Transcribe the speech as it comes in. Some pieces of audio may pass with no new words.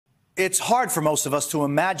It's hard for most of us to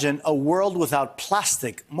imagine a world without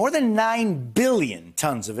plastic. More than 9 billion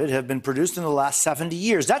tons of it have been produced in the last 70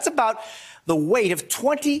 years. That's about the weight of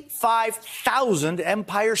 25,000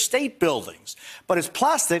 Empire State Buildings. But as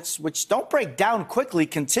plastics, which don't break down quickly,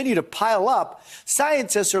 continue to pile up,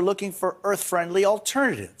 scientists are looking for Earth-friendly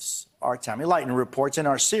alternatives. Our Tammy Leitner reports in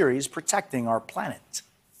our series, Protecting Our Planet.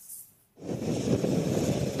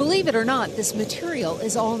 Believe it or not, this material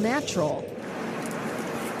is all natural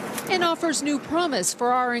and offers new promise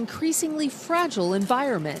for our increasingly fragile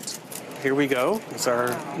environment. Here we go. It's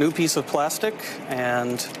our new piece of plastic,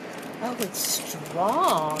 and oh, it's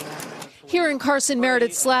strong. Here in Carson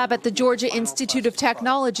Meredith's lab at the Georgia Institute of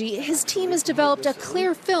Technology, his team has developed a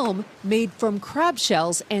clear film made from crab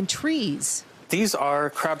shells and trees. These are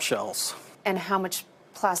crab shells. And how much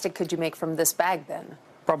plastic could you make from this bag then?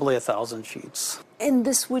 Probably 1,000 sheets. And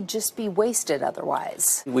this would just be wasted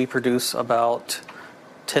otherwise. We produce about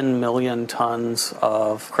 10 million tons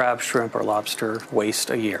of crab, shrimp, or lobster waste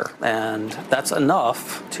a year. And that's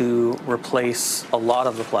enough to replace a lot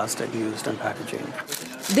of the plastic used in packaging.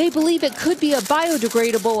 They believe it could be a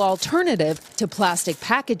biodegradable alternative to plastic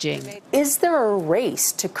packaging. Is there a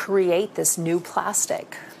race to create this new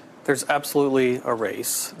plastic? There's absolutely a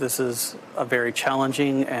race. This is a very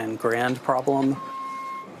challenging and grand problem.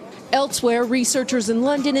 Elsewhere, researchers in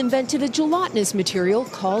London invented a gelatinous material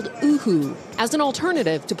called uhu as an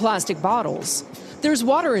alternative to plastic bottles. There's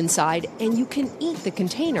water inside, and you can eat the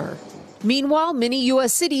container. Meanwhile, many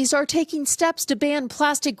U.S. cities are taking steps to ban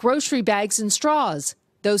plastic grocery bags and straws,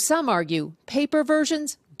 though some argue paper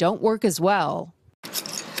versions don't work as well.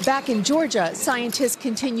 Back in Georgia, scientists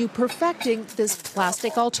continue perfecting this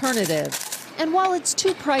plastic alternative. And while it's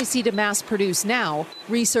too pricey to mass produce now,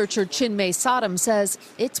 researcher Chinmay Sadam says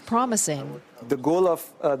it's promising. The goal of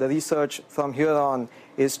the research from here on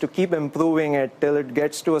is to keep improving it till it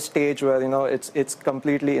gets to a stage where, it's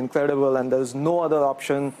completely incredible and there's no other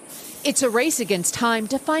option. It's a race against time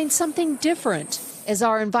to find something different as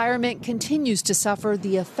our environment continues to suffer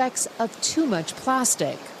the effects of too much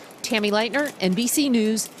plastic. Tammy Leitner, NBC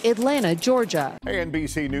News, Atlanta, Georgia. Hey,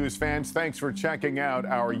 NBC News fans, thanks for checking out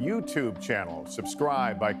our YouTube channel.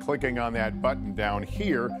 Subscribe by clicking on that button down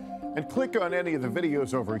here and click on any of the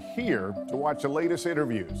videos over here to watch the latest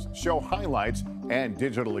interviews, show highlights, and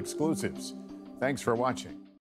digital exclusives. Thanks for watching.